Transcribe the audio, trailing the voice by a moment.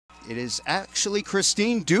It is actually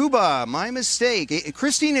Kristine Duba. My mistake.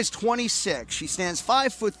 Kristine is 26. She stands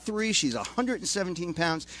 5'3". She's 117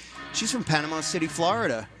 pounds. She's from Panama City,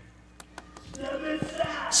 Florida.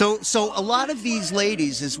 So a lot of these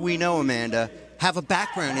ladies, as we know, Amanda, have a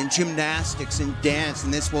background in gymnastics and dance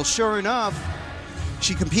and this. Well, sure enough,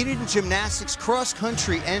 she competed in gymnastics, cross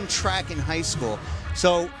country, and track in high school.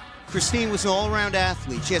 So Kristine was an all-around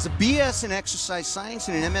athlete. She has a BS in exercise science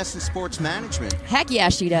and an MS in sports management. Heck yeah,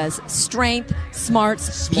 she does. Strength,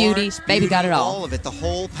 smarts, beauty. Baby got it all. All of it, the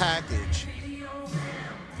whole package.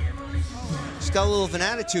 She's got a little of an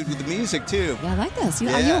attitude with the music, too. Yeah, I like this.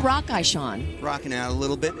 Are you a rock guy, Sean? Rocking out a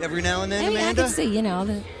little bit every now and then, Maybe Amanda? I can see, you know.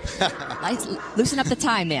 Loosen up the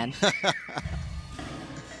tie, man.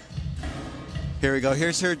 Here we go.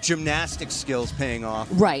 Here's her gymnastics skills paying off.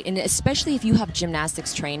 Right, and especially if you have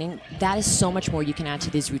gymnastics training, that is so much more you can add to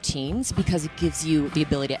these routines because it gives you the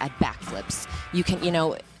ability to add backflips. You can,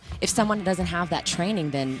 if someone doesn't have that training,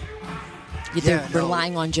 then they're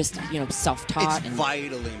relying on just, self-taught. It's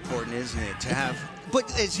vitally important, isn't it, to have... But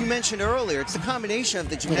as you mentioned earlier, it's the combination of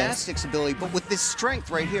the gymnastics ability, but with this strength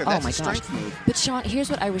right here. That's a strength move. But Sean, here's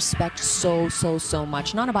what I respect so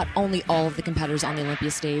much. Not about only all of the competitors on the Olympia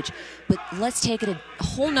stage, but let's take it a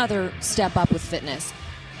whole nother step up with fitness.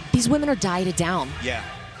 These women are dieted down. Yeah.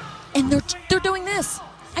 And they're doing this.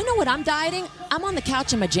 I know what I'm dieting. I'm on the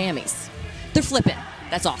couch in my jammies. They're flipping.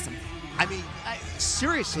 That's awesome. I mean,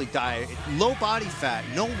 seriously, diet, low body fat,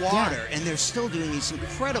 no water, and they're still doing these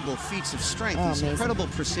incredible feats of strength, these amazing. Incredible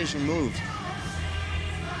precision moves.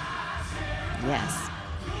 Yes.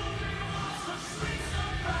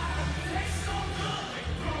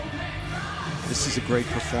 This is a great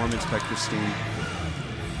performance by Kristine.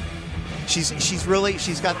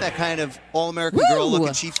 She's got that kind of all-American girl look,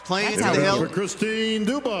 and she's playing into the hill. For Kristine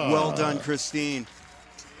Duba. Well done, Kristine.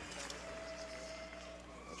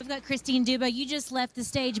 We've got Kristine Duba. You just left the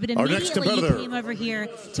stage, but immediately you came over here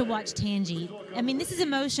to watch Tangi. I mean, this is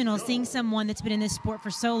emotional, seeing someone that's been in this sport for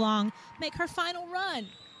so long make her final run.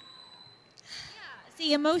 Yeah,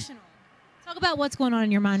 see, emotional. Talk about what's going on in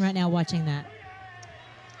your mind right now watching that.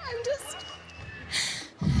 I'm just...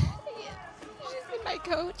 She's been my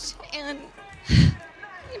coach, and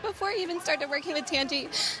before I even started working with Tangi,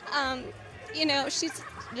 she's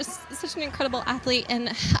just such an incredible athlete, and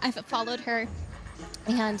I've followed her.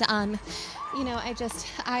 And,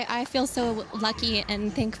 I feel so lucky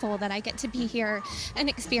and thankful that I get to be here and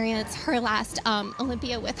experience her last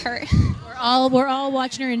Olympia with her. We're all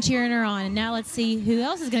watching her and cheering her on. And now let's see who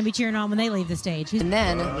else is going to be cheering on when they leave the stage. And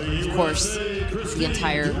then, of course, the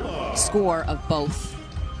entire score of both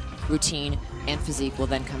routine and physique will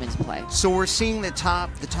then come into play. So we're seeing the top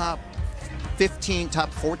 15,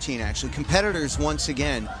 top 14 actually, competitors once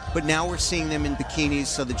again, but now we're seeing them in bikinis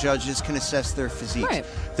so the judges can assess their physique,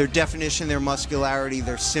 their definition, their muscularity,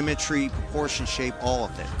 their symmetry, proportion, shape, all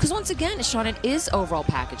of it. Because once again, Sean, it is overall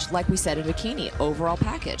package. Like we said in bikini, overall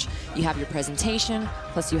package. You have your presentation,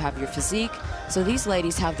 plus you have your physique. So these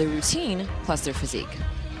ladies have their routine, plus their physique.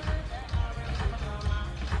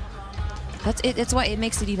 That's why it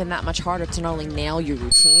makes it even that much harder to not only nail your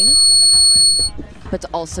routine, but to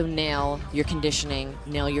also nail your conditioning,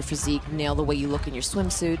 nail your physique, nail the way you look in your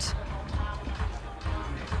swimsuit.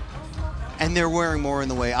 And they're wearing more in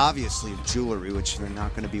the way, obviously, of jewelry, which they're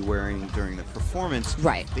not going to be wearing during the performance.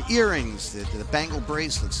 Right. The earrings, the bangle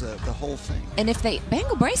bracelets, the whole thing. And if they,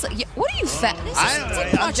 bangle bracelet, what are you fat?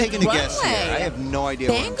 I'm taking a guess here. I have no idea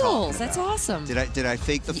what I'm talking about. That's awesome. Did I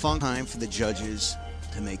fake the funk? Time for the judges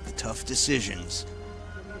to make the tough decisions.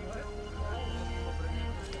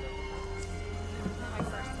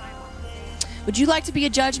 Would you like to be a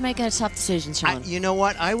judge making a tough decision, Sean? You know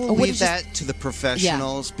what? I will leave that to the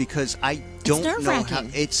professionals because I don't know how.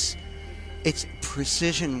 It's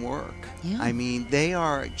precision work. Yeah. I mean, they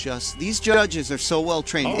are just, these judges are so well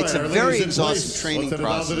trained. It's a very exhaustive training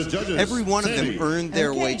process. Every one of them earned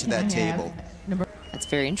their way to that table. That's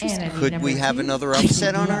very interesting. Could we have another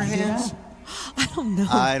upset on our hands? I don't know.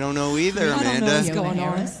 I don't know either, Amanda. I don't know what's going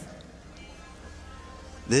on.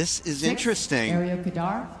 This is interesting. Ariel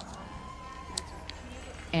Kadar.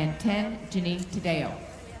 And 10, Janine Tadeo.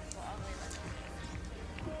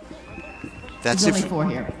 That's There's only 4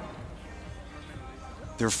 here.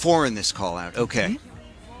 There are 4 in this call out. Okay.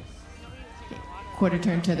 Quarter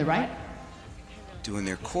turn to the right. Doing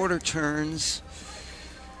their quarter turns.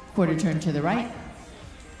 Quarter turn to the right.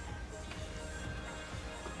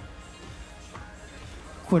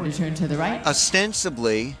 Quarter turn to the right.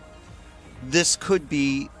 Ostensibly, this could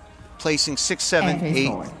be placing 6th, 7th,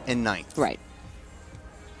 8th, and 9th. Right.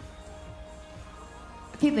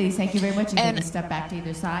 Okay, ladies, thank you very much. You can step back to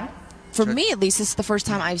either side. For me, at least, this is the first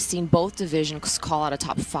time I've seen both divisions call out a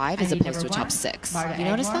top 5 as opposed to a top 6. You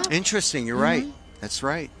notice that? Interesting. You're right. That's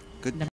right. Good.